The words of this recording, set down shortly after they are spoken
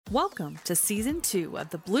Welcome to Season 2 of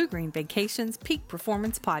the Blue Green Vacations Peak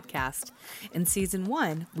Performance Podcast. In Season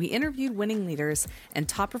 1, we interviewed winning leaders and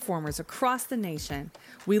top performers across the nation.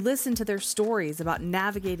 We listened to their stories about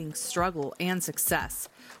navigating struggle and success.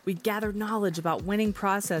 We gathered knowledge about winning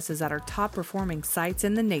processes at our top performing sites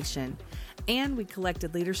in the nation. And we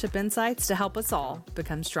collected leadership insights to help us all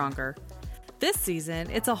become stronger. This season,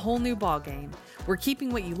 it's a whole new ballgame. We're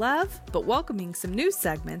keeping what you love, but welcoming some new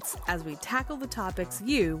segments as we tackle the topics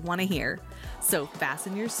you want to hear. So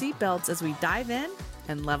fasten your seatbelts as we dive in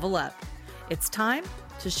and level up. It's time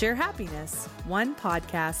to share happiness, one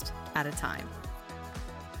podcast at a time.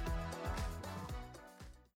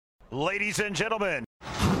 Ladies and gentlemen,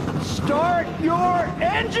 start your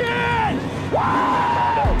engine!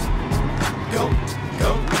 Wow! Go,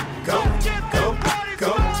 go, go, go, go,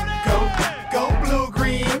 go, go, Blue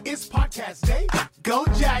Green, it's podcast day. Go,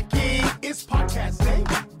 Jackie, it's podcast day.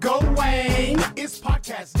 Go, Wayne, it's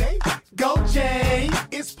podcast day. Go, Jay,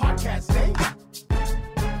 it's podcast day.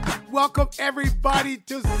 Welcome, everybody,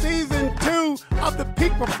 to Season 2 of the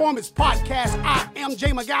Peak Performance Podcast. I am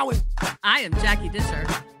Jay McGowan. I am Jackie Disher.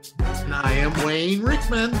 And I am Wayne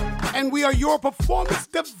Rickman. And we are your performance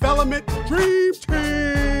development dream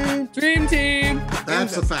team. Dream team.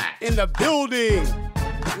 That's a fact. In the building.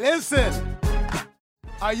 Listen,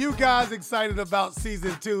 are you guys excited about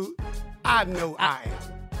Season 2? I know I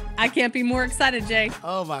am. I can't be more excited, Jay.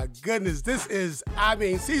 Oh my goodness.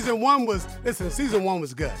 Season 1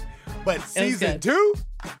 was good. But Season 2,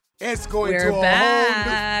 it's going to a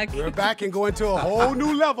back. whole new, we're back and going to a whole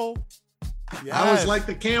new level. Yes. I was like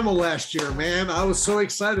the camel last year, man. I was so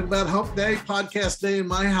excited about Hump Day. Podcast Day in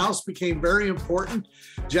my house became very important.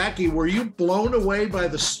 Jackie, were you blown away by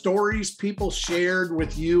the stories people shared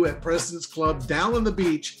with you at President's Club down on the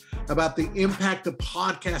beach about the impact the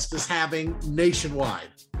podcast is having nationwide?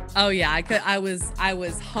 Oh yeah, I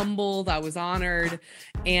was humbled, I was honored,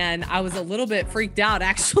 and I was a little bit freaked out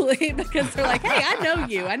actually because they're like, "Hey,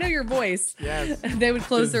 I know your voice." Yes. They would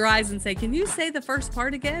close their eyes and say, "Can you say the first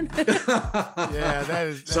part again?" Yeah, that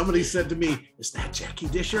is. Somebody said to me, "Is that Jackie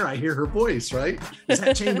Disher? I hear her voice, right? Is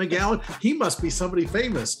that Jay McGowan? He must be somebody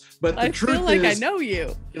famous." But the truth feel like is, I know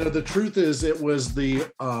you. You know, the truth is, it was the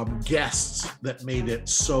guests that made it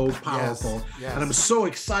so powerful. Yes. And I'm so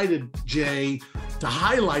excited, Jay, to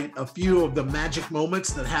highlight a few of the magic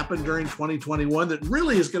moments that happened during 2021 that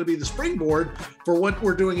really is going to be the springboard for what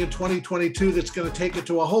we're doing in 2022 that's going to take it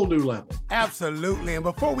to a whole new level. Absolutely. And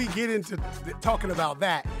before we get into talking about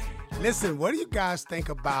that, listen, what do you guys think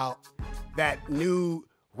about that new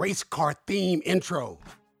race car theme intro?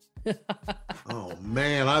 Oh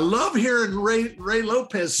man, I love hearing Ray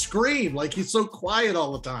Lopez scream like he's so quiet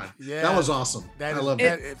all the time. Yeah, that was awesome. I love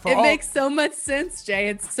that. It makes so much sense, Jay.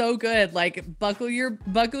 It's so good. Like buckle your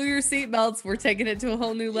seatbelts. We're taking it to a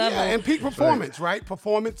whole new level. Yeah, and peak performance, right?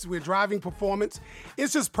 Performance. We're driving performance.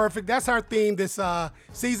 It's just perfect. That's our theme this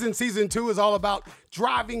season. Season 2 is all about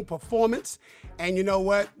driving performance. And you know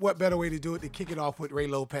what? What better way to do it to kick it off with Ray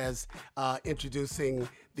Lopez introducing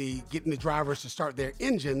getting the drivers to start their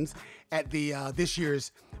engines at the this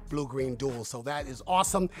year's Blue Green Duel. So that is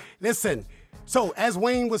awesome. Listen, so as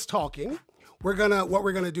Wayne was talking, what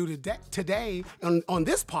we're gonna do today on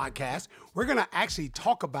this podcast, we're gonna actually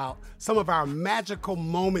talk about some of our magical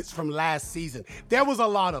moments from last season. There was a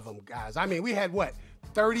lot of them, guys. I mean, we had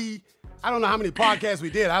 30. I don't know how many podcasts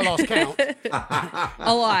we did. I lost count.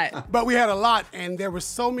 A lot. But we had a lot, and there were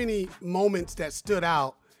so many moments that stood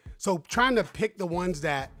out. So trying to pick the ones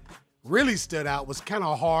that really stood out was kind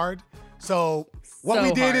of hard. So what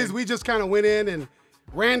we did is we just kind of went in and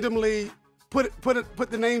randomly put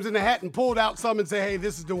the names in the hat and pulled out some and say, hey,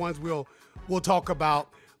 this is the ones we'll talk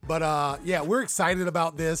about. But yeah, we're excited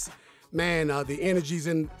about this. Man, the energy's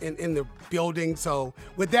in the building. So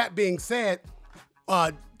with that being said,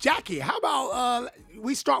 Jackie, how about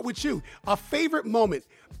we start with you? A favorite moment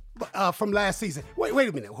from last season. Wait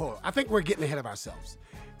a minute. Hold on. I think we're getting ahead of ourselves.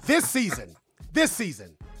 This season.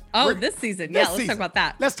 Oh, this season. Yeah, let's talk about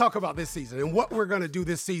that. Let's talk about this season and what we're going to do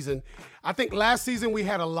this season. I think last season we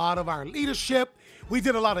had a lot of our leadership. We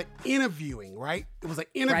did a lot of interviewing, right? It was an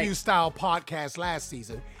interview-style podcast last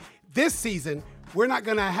season. This season, we're not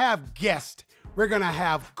going to have guests. We're going to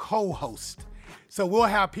have co-hosts. So we'll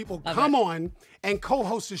have people come on and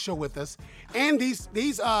co-host the show with us. And these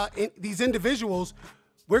individuals,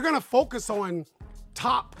 we're going to focus on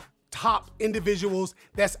top individuals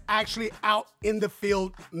that's actually out in the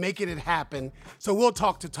field making it happen. So we'll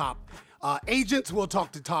talk to top agents, we'll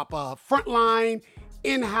talk to top frontline,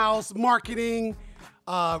 in-house marketing,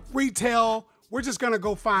 retail. We're just gonna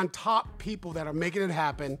go find top people that are making it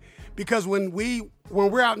happen, because when we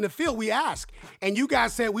when we're out in the field, we ask. And you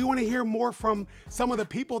guys said we want to hear more from some of the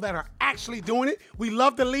people that are actually doing it. We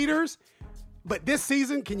love the leaders, but this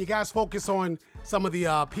season, can you guys focus on some of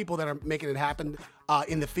the people that are making it happen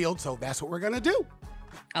in the field? So that's what we're going to do.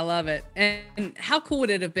 I love it. And how cool would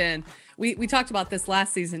it have been? We talked about this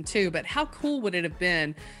last season too, but how cool would it have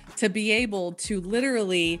been to be able to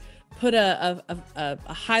literally put a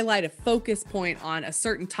highlight, a focus point on a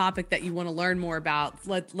certain topic that you want to learn more about.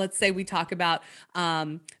 Let's say we talk about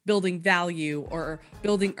building value or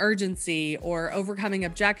building urgency or overcoming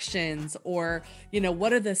objections, or,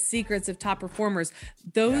 what are the secrets of top performers?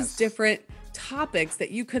 Those different topics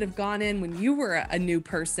that you could have gone in when you were a new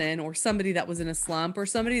person or somebody that was in a slump or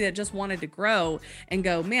somebody that just wanted to grow and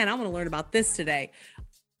go, man, I want to learn about this today.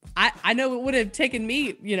 I know it would have taken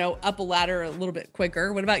me, up a ladder a little bit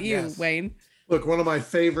quicker. What about you, Wayne? Look, one of my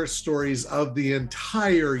favorite stories of the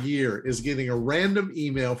entire year is getting a random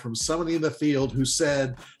email from somebody in the field who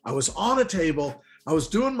said, I was on a table, I was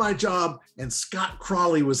doing my job, and Scott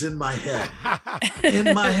Crawley was in my head.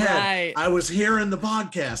 In my head. Right. I was hearing the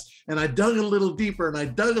podcast, and I dug a little deeper,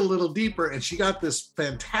 and she got this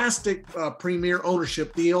fantastic premier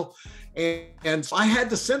ownership deal. And I had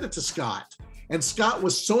to send it to Scott. And Scott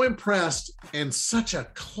was so impressed, and such a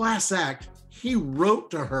class act. He wrote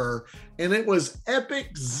to her, and it was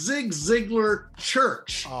epic Zig Ziglar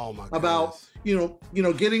church about,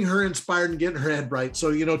 getting her inspired and getting her head right.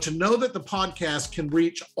 So, to know that the podcast can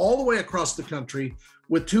reach all the way across the country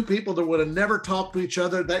with two people that would have never talked to each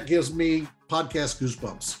other, that gives me podcast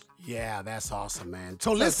goosebumps. Yeah, that's awesome, man.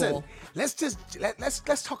 So listen, cool.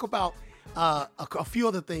 let's talk about a few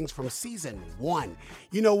other things from season 1.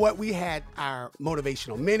 You know what? We had our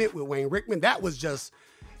motivational minute with Wayne Rickman. That was just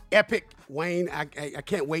epic. Wayne, I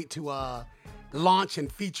can't wait to launch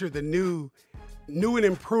and feature the new and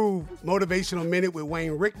improved motivational minute with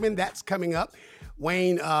Wayne Rickman. That's coming up.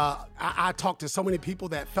 Wayne, I talked to so many people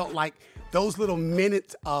that felt like those little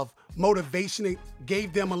minutes of motivation, it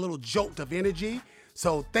gave them a little jolt of energy.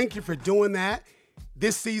 So thank you for doing that.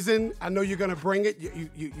 This season, I know you're going to bring it.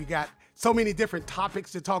 You got so many different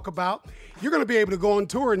topics to talk about. You're going to be able to go on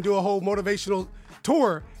tour and do a whole motivational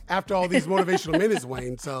tour after all these motivational minutes,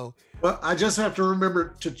 Wayne. So, well, I just have to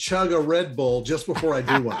remember to chug a Red Bull just before I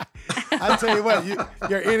do one. I'll tell you what,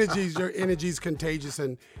 your energy's contagious,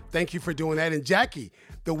 and thank you for doing that. And Jackie,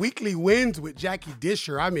 the weekly wins with Jackie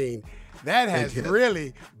Disher, I mean, that has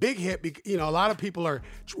really big hit. A lot of people are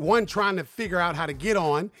trying to figure out how to get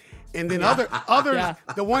on, and then others,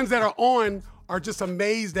 the ones that are on are just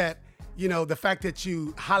amazed at the fact that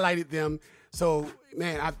you highlighted them. So,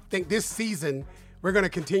 man, I think this season we're going to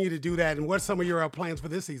continue to do that. And what's some of your plans for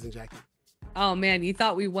this season, Jackie? Oh, man, you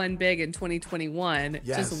thought we won big in 2021.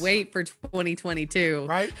 Yes. Just wait for 2022.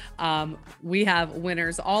 Right. We have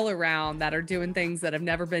winners all around that are doing things that have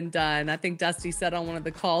never been done. I think Dusty said on one of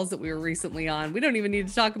the calls that we were recently on, we don't even need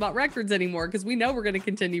to talk about records anymore because we know we're going to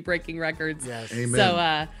continue breaking records. Yes.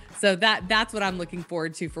 Amen. So that's what I'm looking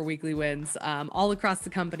forward to for weekly wins, all across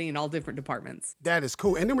the company in all different departments. That is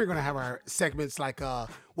cool. And then we're going to have our segments like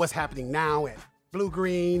what's happening now at Blue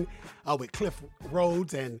Green with Cliff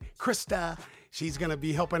Rhodes and Krista. She's going to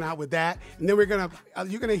be helping out with that. And then you're going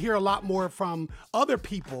to hear a lot more from other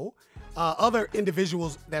people, other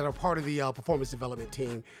individuals that are part of the performance development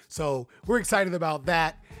team. So we're excited about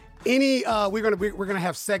that. We're going to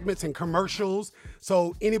have segments and commercials.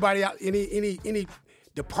 So anybody out, any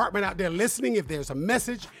department out there listening, if there's a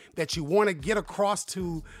message that you want to get across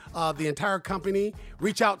to the entire company,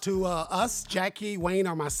 reach out to us, Jackie, Wayne,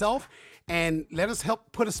 or myself, and let us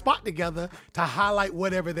help put a spot together to highlight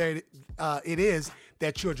whatever it is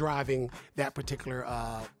that you're driving that particular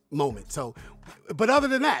moment. So, but other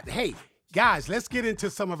than that, hey, guys, let's get into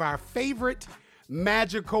some of our favorite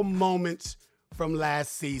magical moments from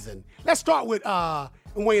last season. Let's start with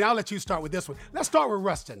Wayne. I'll let you start with this one. Let's start with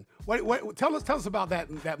Rustin. Tell us about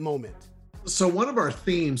that moment. So one of our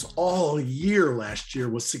themes all year last year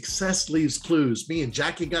was success leaves clues. Me and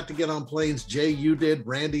Jackie got to get on planes. Jay, you did,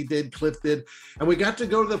 Randy did, Cliff did, and we got to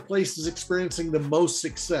go to the places experiencing the most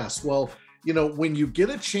success. Well, when you get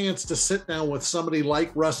a chance to sit down with somebody like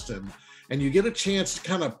Rustin and you get a chance to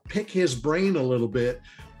kind of pick his brain a little bit,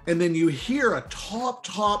 and then you hear a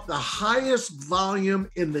top, the highest volume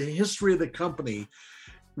in the history of the company,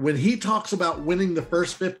 when he talks about winning the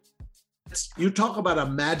first 50, you talk about a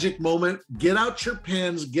magic moment. Get out your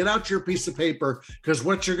pens, get out your piece of paper, because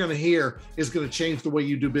what you're going to hear is going to change the way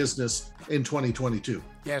you do business in 2022.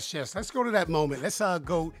 Yes. Let's go to that moment. Let's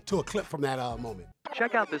go to a clip from that moment.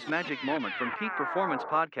 Check out this magic moment from Peak Performance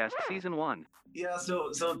Podcast Season 1. Yeah,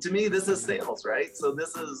 so to me, this is sales, right? So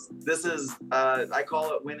this is I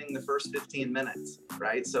call it winning the first 15 minutes,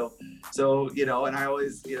 right? So you know, and I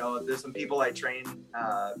always, you know, there's some people I train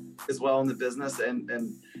as well in the business, and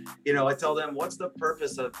you know, I tell them, what's the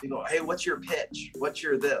purpose of, you know, hey, what's your pitch? What's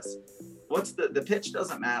your this? What's the pitch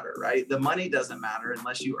doesn't matter, right? The money doesn't matter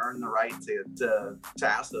unless you earn the right to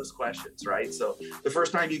ask those questions, right? So the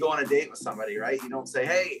first time you go on a date with somebody, right, you don't say,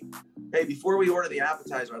 hey, before we order the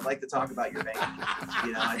appetizer, I'd like to talk about your bank account.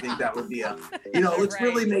 You know, I think that would be let's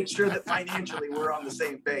really make sure that financially we're on the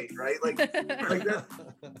same page, right? Like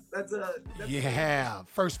that's yeah.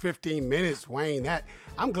 First 15 minutes, Wayne. That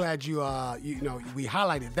I'm glad we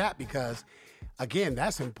highlighted that, because again,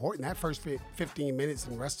 that's important. That first 15 minutes,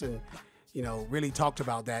 and Rustin, you know, really talked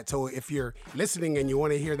about that. So if you're listening and you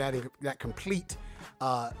want to hear that complete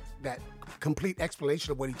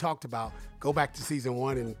explanation of what he talked about, go back to season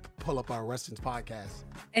 1 and pull up our Rustin's podcast.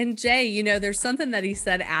 And Jay, you know, there's something that he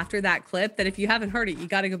said after that clip that if you haven't heard it, you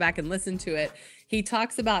got to go back and listen to it. He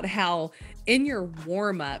talks about how in your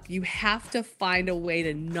warm up, you have to find a way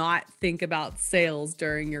to not think about sales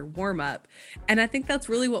during your warm up. And I think that's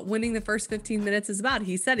really what winning the first 15 minutes is about.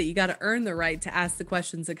 He said it, you got to earn the right to ask the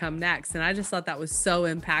questions that come next. And I just thought that was so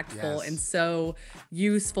impactful and so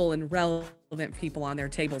useful and relevant for people on their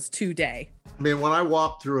tables today. I mean, when I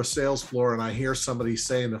walk through a sales floor and I hear somebody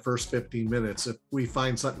say in the first 15 minutes, if we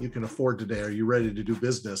find something you can afford today, are you ready to do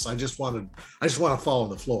business? I just want to fall on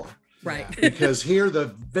the floor. Right. Because here the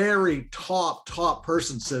very top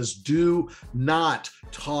person says, do not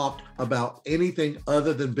talk about anything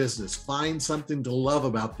other than business. Find something to love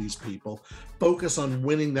about these people. Focus on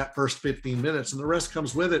winning that first 15 minutes, and the rest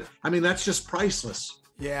comes with it. I mean, that's just priceless.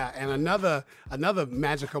 Yeah, and another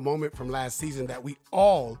magical moment from last season that we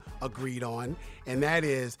all agreed on, and that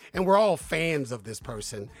is, and we're all fans of this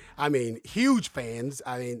person. I mean, huge fans.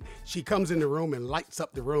 I mean, she comes in the room and lights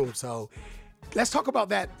up the room. So let's talk about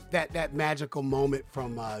that magical moment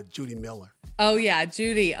from Judy Miller. Oh yeah,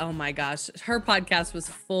 Judy. Oh my gosh, her podcast was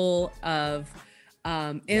full of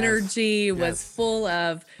energy, was full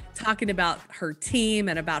of talking about her team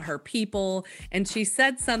and about her people. And she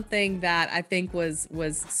said something that I think was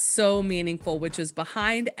so meaningful, which is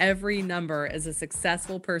behind every number is a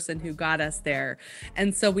successful person who got us there.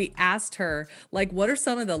 And so we asked her, like, what are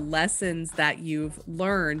some of the lessons that you've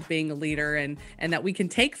learned being a leader and that we can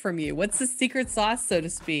take from you? What's the secret sauce, so to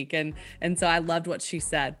speak? And so I loved what she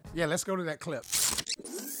said. Yeah, let's go to that clip.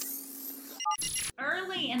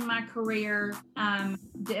 Early in my career,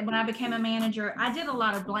 when I became a manager, I did a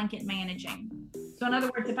lot of blanket managing. So in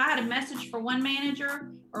other words, if I had a message for one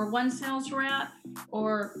manager or one sales rep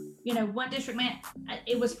or, you know, one district man,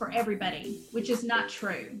 it was for everybody, which is not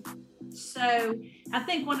true. So I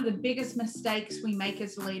think one of the biggest mistakes we make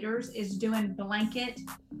as leaders is doing blanket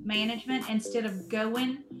management instead of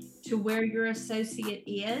going to where your associate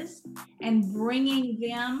is and bringing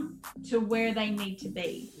them to where they need to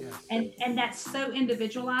be. Yes. And that's so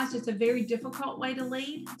individualized. It's a very difficult way to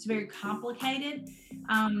lead. It's very complicated.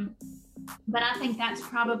 But I think that's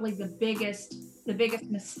probably the biggest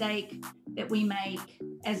mistake that we make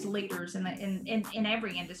as leaders in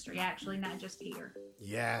every industry, actually, not just here.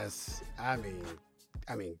 Yes. I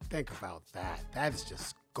mean, think about that. That's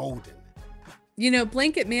just golden. You know,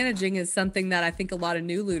 blanket managing is something that I think a lot of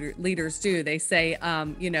new leaders do. They say,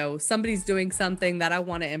 you know, somebody's doing something that I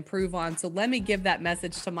want to improve on, so let me give that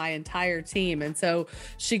message to my entire team. And so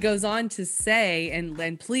she goes on to say,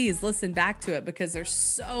 and please listen back to it because there's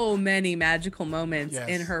so many magical moments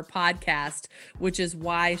in her podcast, which is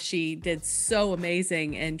why she did so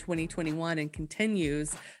amazing in 2021 and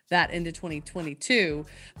continues that into 2022.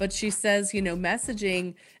 But she says, you know,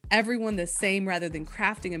 messaging everyone the same rather than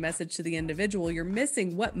crafting a message to the individual, you're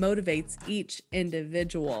missing what motivates each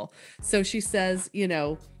individual. So she says, you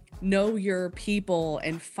know your people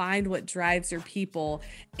and find what drives your people.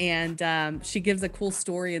 And she gives a cool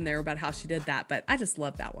story in there about how she did that. But I just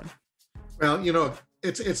love that one. Well, you know,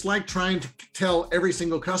 it's like trying to tell every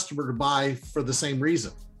single customer to buy for the same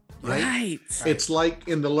reason, right? It's like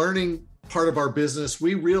in the learning part of our business,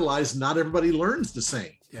 we realize not everybody learns the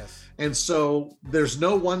same. Yes. And so there's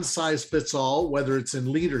no one size fits all, whether it's in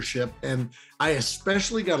leadership. And I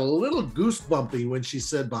especially got a little goosebumpy when she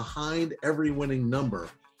said behind every winning number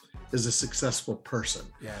is a successful person.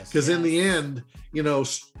 Yes. Because in the end, you know,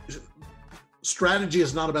 strategy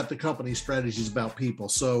is not about the company. Strategy is about people.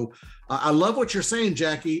 So I love what you're saying,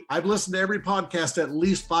 Jackie. I've listened to every podcast at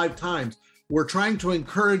least 5 times. We're trying to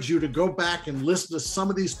encourage you to go back and listen to some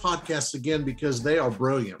of these podcasts again because they are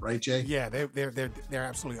brilliant, right, Jay? Yeah, they're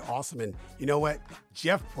absolutely awesome. And you know what?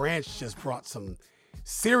 Jeff Branch just brought some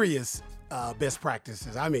serious best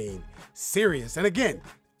practices. I mean, serious. And again,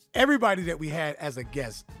 everybody that we had as a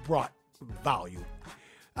guest brought value.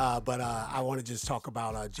 But I want to just talk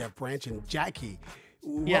about Jeff Branch and Jackie.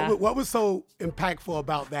 What was so impactful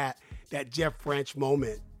about that Jeff Branch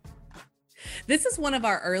moment? This is one of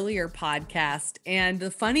our earlier podcasts. And the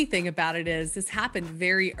funny thing about it is this happened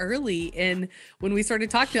very early in when we started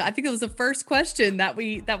talking to him. I think it was the first question that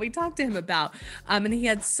we talked to him about. And he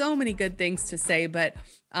had so many good things to say, but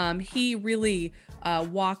he really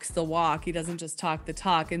walks the walk. He doesn't just talk the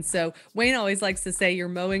talk. And so Wayne always likes to say, you're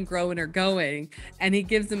mowing, growing, or going. And he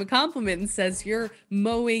gives him a compliment and says, you're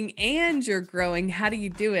mowing and you're growing. How do you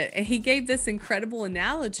do it? And he gave this incredible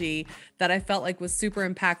analogy that I felt like was super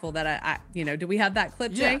impactful that I do we have that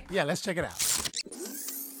clip, Jay? Yeah, let's check it out.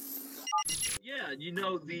 Yeah,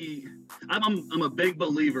 I'm a big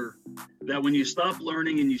believer that when you stop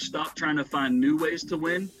learning and you stop trying to find new ways to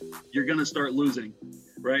win, you're going to start losing.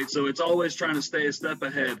 Right. So it's always trying to stay a step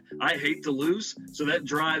ahead. I hate to lose. So that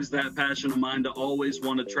drives that passion of mine to always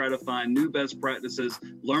want to try to find new best practices,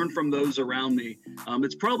 learn from those around me.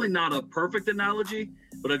 It's probably not a perfect analogy,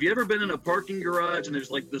 but have you ever been in a parking garage and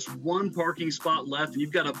there's like this one parking spot left and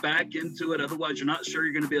you've got to back into it? Otherwise, you're not sure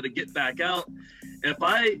you're going to be able to get back out.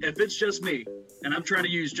 If it's just me and I'm trying to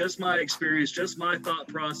use just my experience, just my thought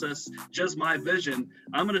process, just my vision,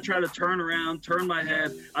 I'm going to try to turn around, turn my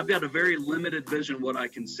head. I've got a very limited vision what I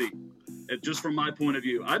can see. Just from my point of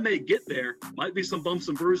view, I may get there, might be some bumps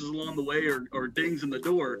and bruises along the way or dings in the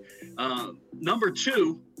door. Number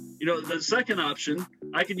two, the second option,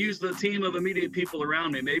 I could use the team of immediate people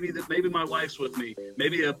around me. Maybe my wife's with me,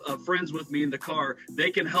 maybe a friend's with me in the car.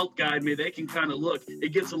 They can help guide me. They can kind of look.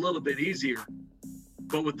 It gets a little bit easier.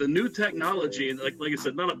 But with the new technology, and like I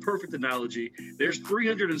said, not a perfect analogy, there's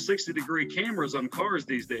 360-degree cameras on cars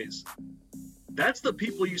these days. That's the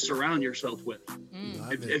people you surround yourself with.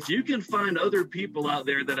 If you can find other people out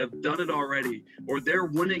there that have done it already, or they're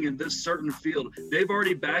winning in this certain field, they've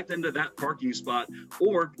already backed into that parking spot,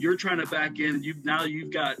 or you're trying to back in, you've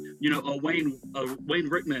got, a Wayne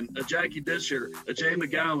Rickman, a Jackie Disher, a Jay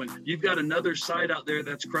McGowan. You've got another site out there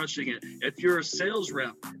that's crushing it. If you're a sales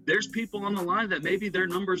rep, there's people on the line that maybe their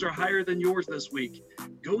numbers are higher than yours this week.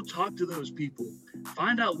 Go talk to those people.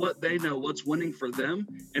 Find out what they know, what's winning for them,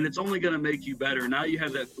 and it's only going to make you better. Now you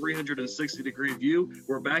have that 360-degree view.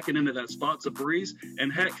 We're backing into that spots of breeze,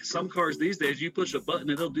 and heck, some cars these days, you push a button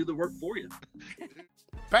and it'll do the work for you.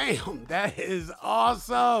 Bam! That is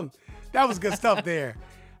awesome. That was good stuff there.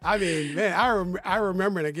 I mean, man, I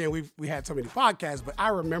remember, and again, we had so many podcasts, but I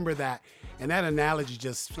remember that, and that analogy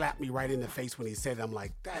just slapped me right in the face when he said it. I'm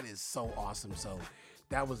like, that is so awesome. So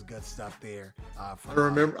that was good stuff there.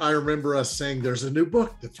 I remember us saying there's a new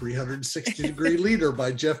book, The 360-Degree Leader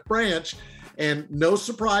by Jeff Branch. And no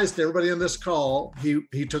surprise to everybody on this call,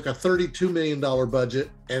 he took a $32 million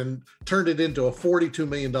budget and turned it into a $42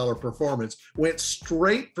 million performance, went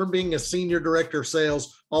straight from being a senior director of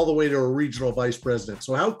sales all the way to a regional vice president.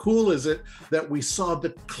 So how cool is it that we saw the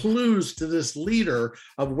clues to this leader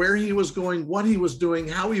of where he was going, what he was doing,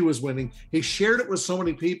 how he was winning. He shared it with so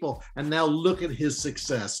many people, and now look at his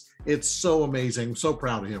success. It's so amazing. I'm so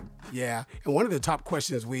proud of him. Yeah. And one of the top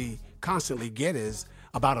questions we constantly get is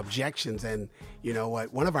about objections. And you know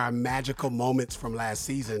what? One of our magical moments from last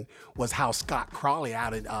season was how Scott Crawley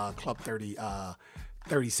out at Club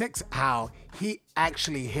 36, how he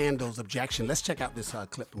actually handles objection. Let's check out this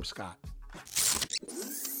clip from Scott. I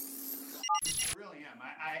really am.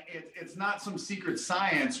 It's not some secret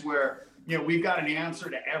science where, we've got an answer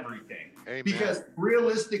to everything. Amen. Because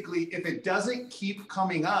realistically, if it doesn't keep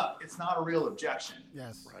coming up, it's not a real objection.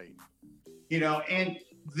 Yes. Right. And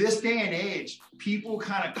this day and age, people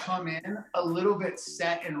kind of come in a little bit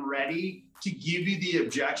set and ready to give you the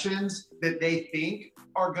objections that they think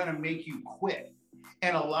are going to make you quit.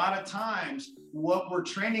 And a lot of times what we're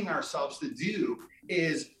training ourselves to do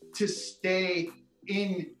is to stay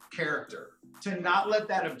in character, to not let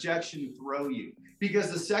that objection throw you.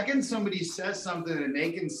 Because the second somebody says something and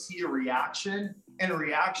they can see a reaction and a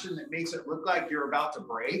reaction that makes it look like you're about to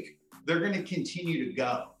break, they're going to continue to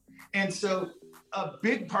go. And so a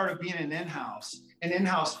big part of being an in-house,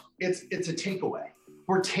 it's a takeaway.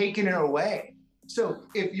 We're taking it away. So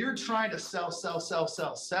if you're trying to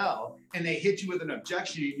sell, and they hit you with an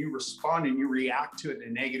objection and you respond and you react to it in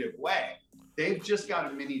a negative way, they've just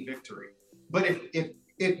got a mini victory. But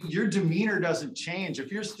if your demeanor doesn't change,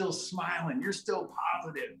 if you're still smiling, you're still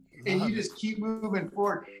positive, and you just keep moving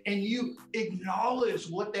forward and you acknowledge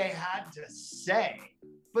what they had to say,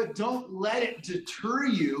 but don't let it deter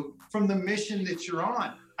you from the mission that you're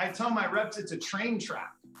on. I tell my reps, it's a train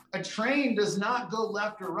track. A train does not go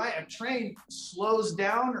left or right. A train slows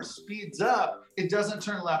down or speeds up. It doesn't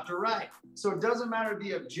turn left or right. So it doesn't matter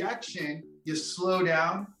the objection. You slow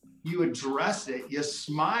down, you address it, you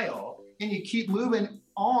smile, and you keep moving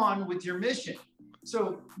on with your mission.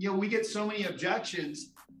 So, we get so many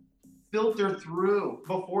objections. Filter through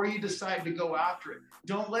before you decide to go after it.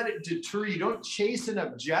 Don't let it deter you. Don't chase an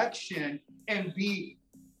objection and be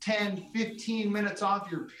 10, 15 minutes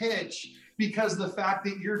off your pitch because the fact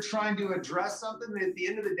that you're trying to address something that at the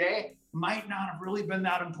end of the day might not have really been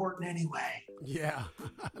that important anyway. Yeah.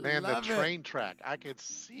 Man, the train track. I could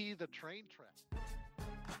see the train track.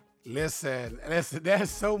 Listen, there's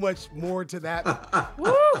so much more to that.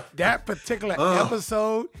 That particular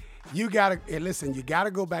episode. You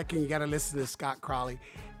gotta go back and you gotta listen to Scott Crawley.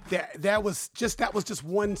 That was just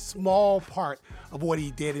one small part of what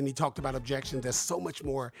he did, and he talked about objections. There's so much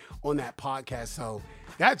more on that podcast. So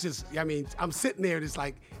that just, I'm sitting there, it's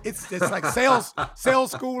like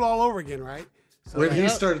sales school all over again, right? So when he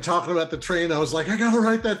started talking about the train, I was like, I gotta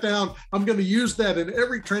write that down. I'm gonna use that in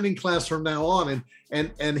every training class from now on.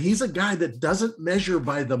 And he's a guy that doesn't measure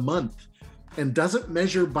by the month and doesn't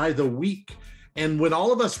measure by the week. And when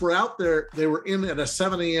all of us were out there, they were in at a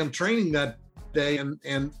 7 a.m. training that day.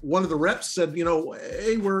 And one of the reps said,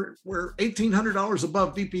 hey, we're $1,800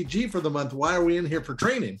 above VPG for the month. Why are we in here for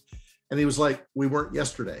training? And he was like, we weren't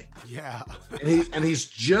yesterday. Yeah. and he's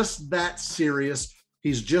just that serious.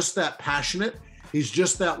 He's just that passionate. He's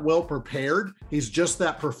just that well prepared. He's just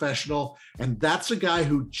that professional. And that's a guy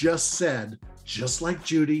who just said, just like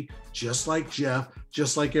Judy, just like Jeff,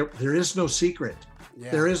 just like there is no secret. Yeah.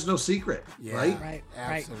 There is no secret, right? Right.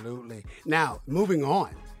 Absolutely. Right. Now, moving on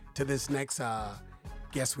to this next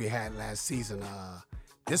guest we had last season.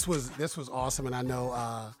 This was awesome, and I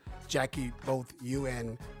know Jackie, both you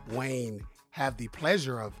and Wayne have the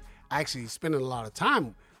pleasure of actually spending a lot of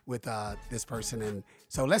time with this person, and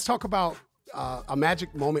so let's talk about a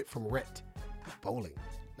magic moment from Rhett Bowling.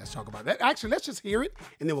 Let's talk about that. Actually, let's just hear it,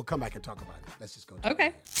 and then we'll come back and talk about it. Let's just go.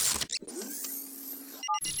 Okay.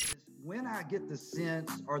 When I get the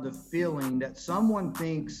sense or the feeling that someone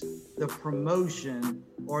thinks the promotion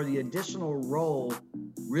or the additional role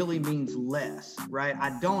really means less, right?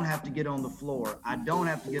 I don't have to get on the floor. I don't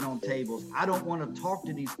have to get on tables. I don't want to talk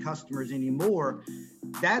to these customers anymore.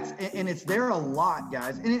 And it's there a lot,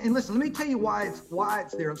 guys. And listen, let me tell you why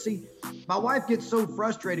it's there. See, my wife gets so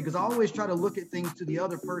frustrated because I always try to look at things through the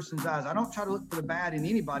other person's eyes. I don't try to look for the bad in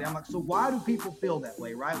anybody. I'm like, so why do people feel that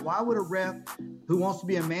way, right? Why would a rep who wants to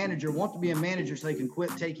be a manager want to be a manager so they can quit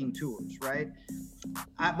taking tours, right?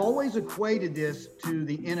 I've always equated this to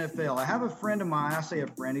the NFL. I have a friend of mine, I say a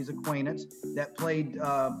friend, he's acquaintance, that played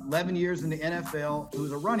 11 years in the NFL, who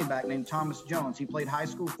was a running back named Thomas Jones. He played high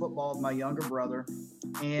school football with my younger brother.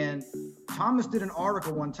 And Thomas did an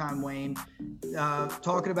article one time, Wayne,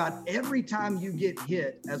 talking about every time you get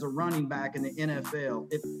hit as a running back in the NFL,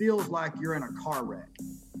 it feels like you're in a car wreck.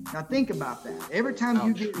 Now think about that. Every time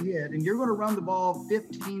you get hit and you're going to run the ball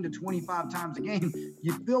 15 to 25 times a game,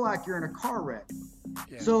 you feel like you're in a car wreck.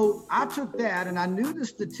 Yeah. So I took that and I knew the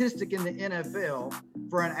statistic in the NFL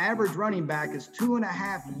for an average running back is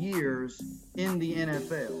 2.5 years in the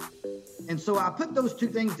NFL. And so I put those two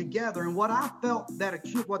things together, and what I felt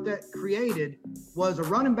what that created was a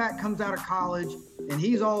running back comes out of college and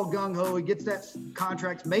he's all gung-ho, he gets that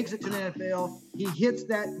contract, makes it to the NFL, he hits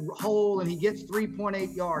that hole and he gets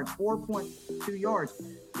 3.8 yards, 4.2 yards.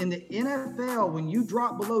 In the NFL, when you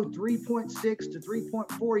drop below 3.6 to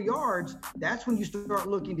 3.4 yards, that's when you start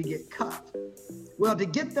looking to get cut. Well, to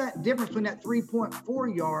get that difference between that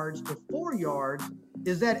 3.4 yards to 4 yards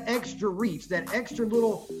is that extra reach, that extra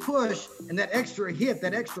little push, and that extra hit,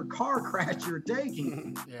 that extra car crash you're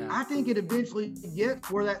taking. Yeah. I think it eventually gets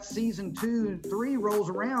where that season 2 and 3 rolls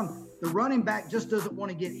around. The running back just doesn't want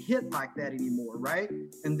to get hit like that anymore, right?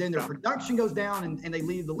 And then their production goes down and they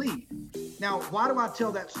leave the league. Now, why do I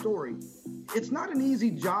tell that story? It's not an easy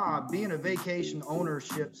job being a vacation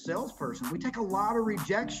ownership salesperson. We take a lot of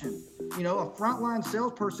rejection. You know, a frontline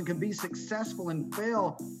salesperson can be successful and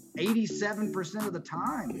fail 87% of the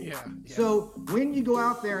time. Yeah. So when you go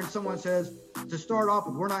out there and someone says, to start off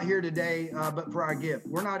with, we're not here today, but for our gift,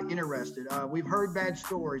 we're not interested. We've heard bad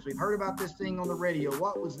stories. We've heard about this thing on the radio.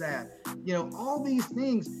 What was that? You know, all these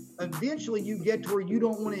things, eventually you get to where you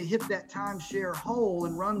don't want to hit that timeshare hole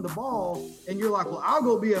and run the ball. And you're like, well, I'll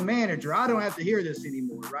go be a manager. I don't have to hear this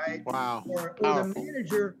anymore, right? Wow.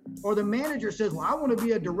 Or the manager says, well, I want to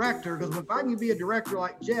be a director, because if I can be a director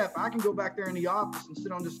like Jeff, I can go back there in the office and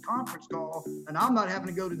sit on this conference call, and I'm not having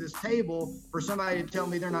to go to this table for somebody to tell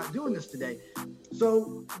me they're not doing this today.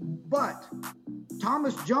 So, but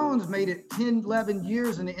Thomas Jones made it 10, 11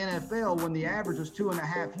 years in the NFL when the average was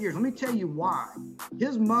 2.5 years. Let me tell you why.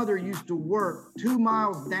 His mother used to work 2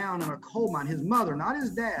 miles down in a coal mine. His mother, not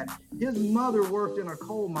his dad. His mother worked in a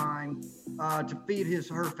coal mine to feed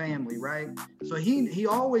her family, right? So he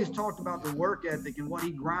always talked about the work ethic and what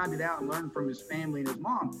he grinded out and learned from his family and his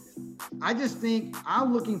mom. I just think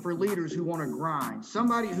I'm looking for leaders who want to grind,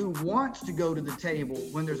 somebody who wants to go to the table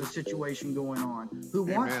when there's a situation going on, who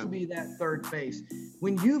wants to be that third face.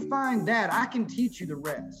 When you find that, I can teach you the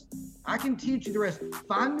rest.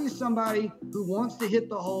 Find me somebody who wants to hit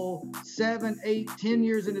the hole 7, 8, 10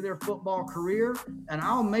 years into their football career, and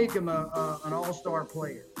I'll make him an all-star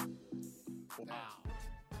player. Wow.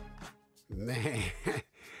 Man,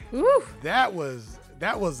 that was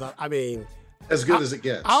I mean, as good as it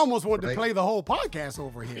gets. I almost wanted to play the whole podcast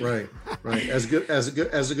over here. Right. As good as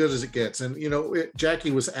it gets. And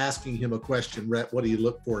Jackie was asking him a question, Rhett, what do you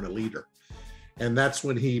look for in a leader? And that's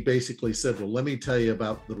when he basically said, well, let me tell you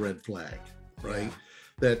about the red flag, right? Yeah.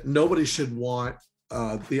 That nobody should want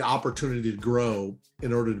the opportunity to grow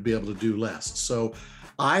in order to be able to do less. So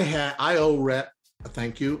I owe Rhett a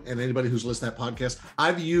thank you. And anybody who's listened to that podcast,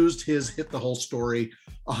 I've used his Hit the Hole story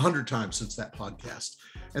 100 times since that podcast.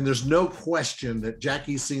 And there's no question that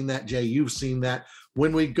Jackie's seen that, Jay, you've seen that.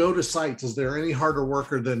 When we go to sites, is there any harder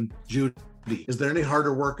worker than Judy? Is there any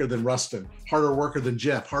harder worker than Rustin? Harder worker than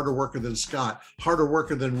Jeff? Harder worker than Scott? Harder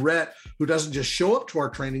worker than Rhett, who doesn't just show up to our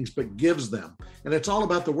trainings, but gives them? And it's all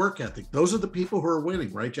about the work ethic. Those are the people who are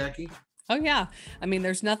winning, right, Jackie? Oh yeah. I mean,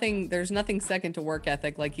 there's nothing second to work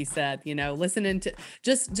ethic, like he said, listening to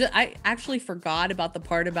just I actually forgot about the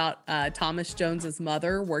part about Thomas Jones's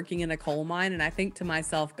mother working in a coal mine. And I think to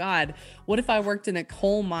myself, God, what if I worked in a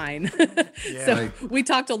coal mine? We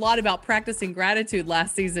talked a lot about practicing gratitude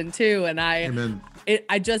last season too. And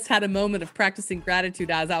I just had a moment of practicing gratitude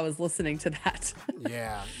as I was listening to that.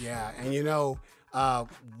 Yeah. And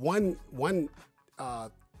one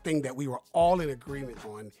thing that we were all in agreement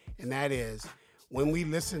on, and that is when we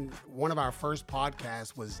listened, one of our first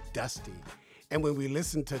podcasts was Dusty. And when we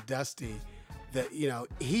listened to Dusty,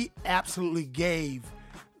 he absolutely gave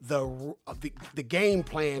the game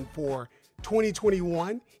plan for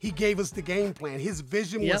 2021. He gave us the game plan. His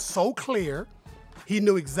vision was so clear. He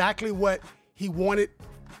knew exactly what he wanted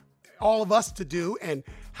all of us to do and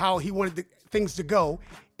how he wanted things to go.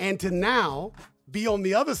 And to now be on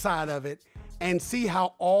the other side of it and see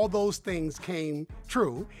how all those things came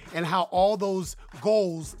true and how all those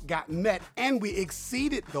goals got met and we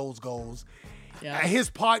exceeded those goals. Yeah.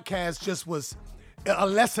 His podcast just was a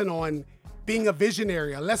lesson on being a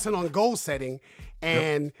visionary, a lesson on goal setting.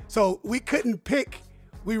 And so we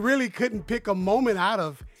really couldn't pick a moment out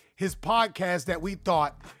of his podcast that we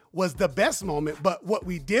thought was the best moment. But what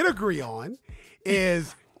we did agree on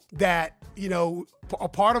is that, a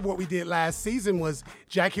part of what we did last season was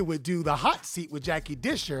Jackie would do the hot seat with Jackie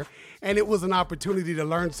Disher, and it was an opportunity to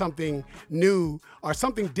learn something new or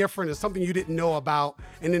something different or something you didn't know about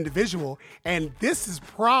an individual. And this is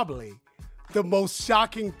probably the most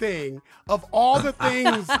shocking thing of all the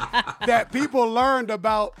things that people learned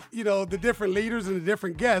about, the different leaders and the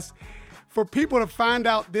different guests. For people to find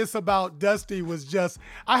out this about Dusty was just,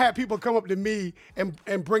 I had people come up to me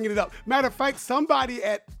and bringing it up. Matter of fact, somebody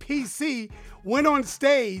at PC went on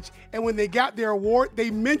stage, and when they got their award,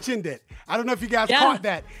 they mentioned it. I don't know if you guys caught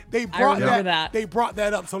that. They brought that. They brought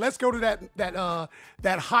that up. So let's go to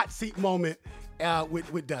that hot seat moment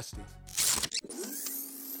with Dusty.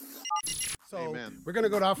 So we're gonna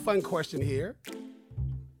go to our fun question here.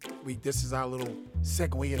 This is our little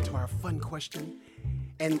segue into our fun question.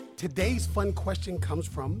 And today's fun question comes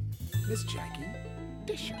from Miss Jackie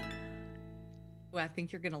Disher. Well, I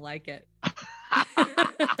think you're going to like it.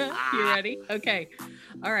 You ready? Okay.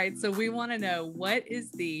 All right. So we want to know, what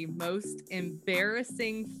is the most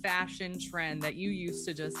embarrassing fashion trend that you used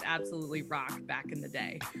to just absolutely rock back in the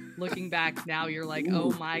day? Looking back now, you're like,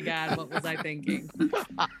 oh my God, what was I thinking?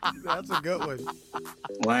 That's a good one.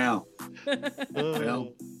 Wow.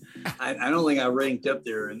 Well, I don't think I ranked up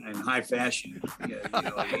there in high fashion,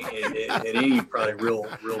 at any probably real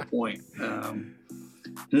point.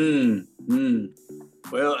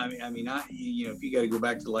 Well, I mean, if you got to go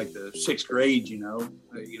back to like the 6th grade,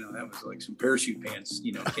 that was like some parachute pants,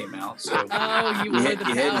 came out. So you wore the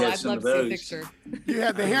had some of those. You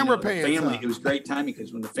had the hammer pants. Family, it was great timing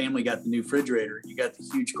because when the family got the new refrigerator, you got the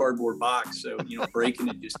huge cardboard box. So breaking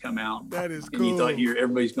had just come out. That is cool. And you thought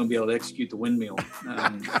everybody's going to be able to execute the windmill.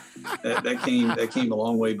 That came a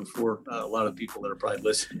long way before a lot of people that are probably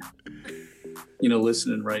listening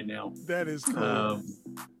right now. That is cool.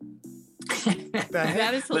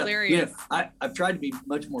 That is hilarious. I've tried to be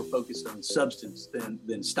much more focused on substance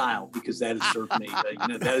than style, because that has served me.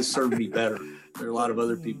 That has served me better. There are a lot of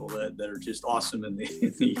other people that are just awesome in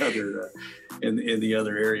the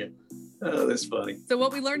other area. Oh, that's funny. So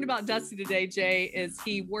what we learned about Dusty today, Jay, is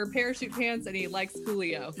he wore parachute pants and he likes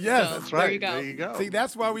Coolio. Yes, so that's right. There you go. See,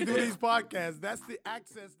 that's why we do these podcasts. That's the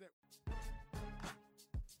access that.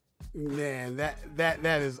 Man,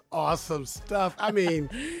 that is awesome stuff. I mean,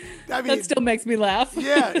 that still makes me laugh.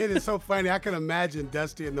 Yeah, it is so funny. I can imagine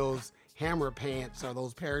Dusty in those hammer pants or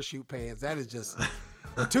those parachute pants. That is just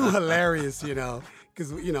too hilarious,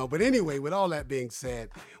 because, but anyway, with all that being said,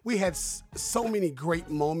 we had so many great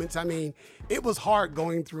moments. I mean, it was hard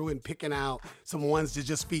going through and picking out some ones to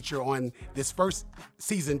just feature on this first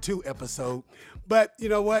season 2 episode. But you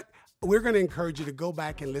know what? We're going to encourage you to go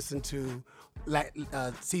back and listen to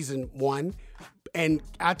season 1. And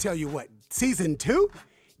I tell you what, season 2,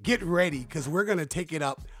 get ready, because we're going to take it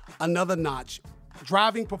up another notch.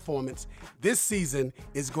 Driving performance this season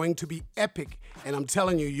is going to be epic, and I'm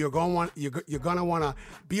telling you, you're going to want to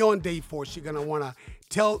be on Dayforce. You're going to want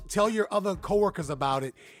to tell your other coworkers about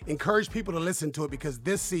it. Encourage people to listen to it, because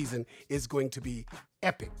this season is going to be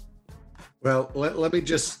epic. Well, let me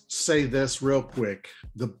just say this real quick.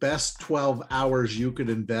 The best 12 hours you could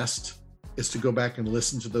invest is to go back and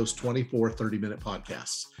listen to those 24 30-minute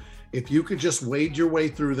podcasts. If you could just wade your way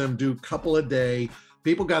through them, do a couple a day.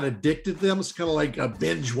 People got addicted to them. It's kind of like a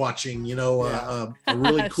binge watching, a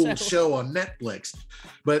really cool show on Netflix.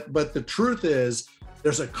 But the truth is,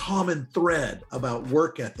 there's a common thread about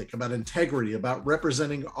work ethic, about integrity, about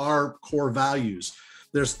representing our core values.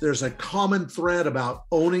 There's a common thread about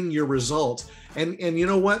owning your results. And you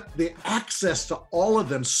know what? The access to all of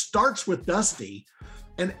them starts with Dusty.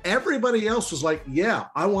 And everybody else was like, yeah,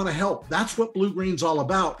 I want to help. That's what Blue Green's all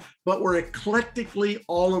about. But we're eclectically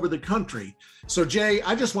all over the country. So, Jay,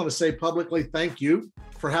 I just want to say publicly thank you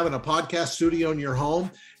for having a podcast studio in your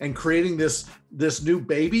home and creating this new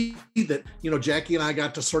baby that, Jackie and I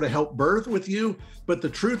got to sort of help birth with you. But the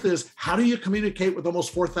truth is, how do you communicate with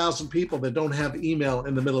almost 4,000 people that don't have email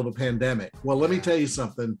in the middle of a pandemic? Well, let me tell you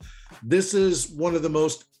something. This is one of the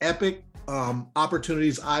most epic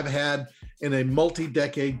opportunities I've had in a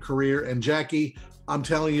multi-decade career. And Jackie, I'm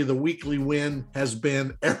telling you, the weekly win has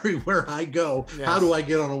been everywhere I go. Yes. How do I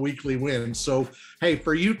get on a weekly win? So, hey,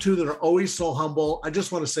 for you two that are always so humble, I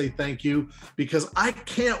just want to say thank you, because I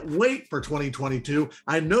can't wait for 2022.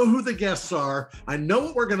 I know who the guests are. I know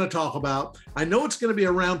what we're going to talk about. I know it's going to be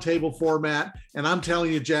a roundtable format. And I'm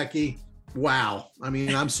telling you, Jackie, wow. I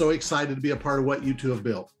mean, I'm so excited to be a part of what you two have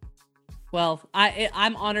built. Well,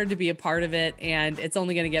 I'm honored to be a part of it, and it's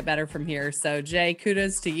only going to get better from here. So, Jay,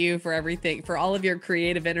 kudos to you for everything, for all of your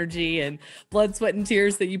creative energy and blood, sweat, and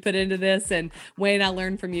tears that you put into this. And Wayne, I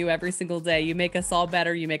learn from you every single day. You make us all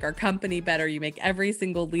better. You make our company better. You make every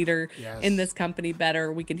single leader in this company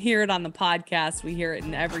better. We can hear it on the podcast. We hear it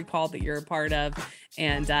in every call that you're a part of.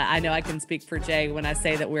 And I know I can speak for Jay when I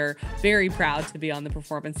say that we're very proud to be on the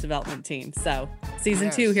performance development team. So,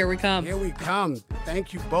 season 2, here we come. Here we come.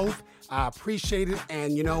 Thank you both. I appreciate it.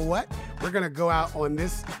 And you know what? We're going to go out on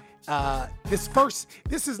this.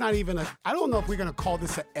 This is not even I don't know if we're going to call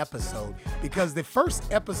this an episode, because the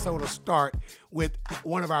first episode will start with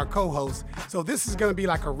one of our co-hosts. So this is going to be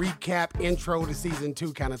like a recap intro to season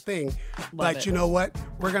 2 kind of thing. But you know what?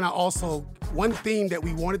 We're going to also, one theme that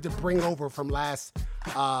we wanted to bring over from last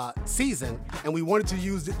season, and we wanted to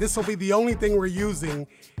use it. This will be the only thing we're using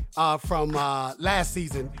from last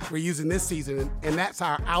season. We're using this season, and that's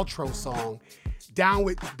our outro song, Down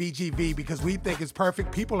with BGV, because we think it's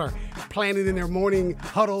perfect. People are playing it in their morning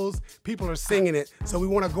huddles. People are singing it. So we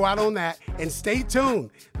want to go out on that, and stay tuned.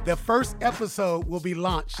 The first episode will be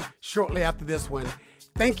launched shortly after this one.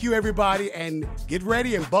 Thank you, everybody, and get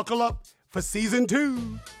ready and buckle up for season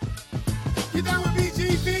 2. Get down with